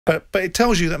But it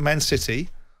tells you that Man City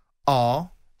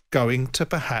are going to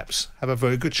perhaps have a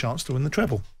very good chance to win the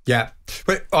treble. Yeah.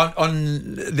 But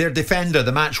on their defender,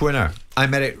 the match winner,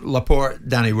 Aymeric Laporte,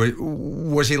 Danny,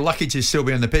 was he lucky to still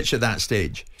be on the pitch at that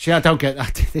stage? See, I don't get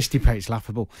that. This debate's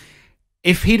laughable.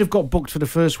 If he'd have got booked for the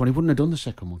first one, he wouldn't have done the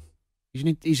second one.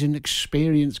 He's an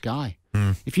experienced guy.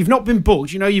 If you've not been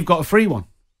booked, you know you've got a free one.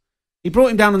 He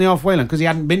brought him down on the halfway line because he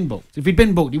hadn't been booked. If he'd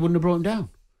been booked, he wouldn't have brought him down.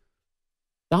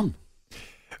 Done.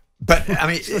 But, I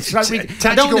mean,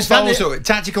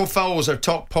 tactical fouls are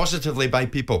talked positively by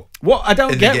people. What I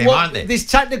don't get, aren't they? This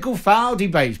tactical foul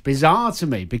debate's bizarre to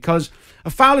me because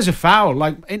a foul is a foul.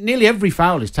 Like, nearly every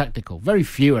foul is tactical. Very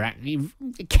few are,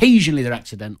 occasionally they're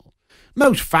accidental.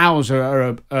 Most fouls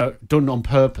are done on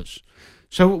purpose.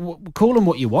 So call them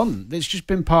what you want. It's just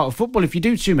been part of football. If you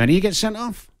do too many, you get sent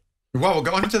off. Well, we'll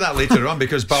get on to that later on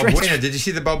because Balbuena, did you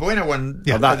see the Balbuena one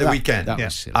at the weekend? That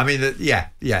was silly. I mean, yeah.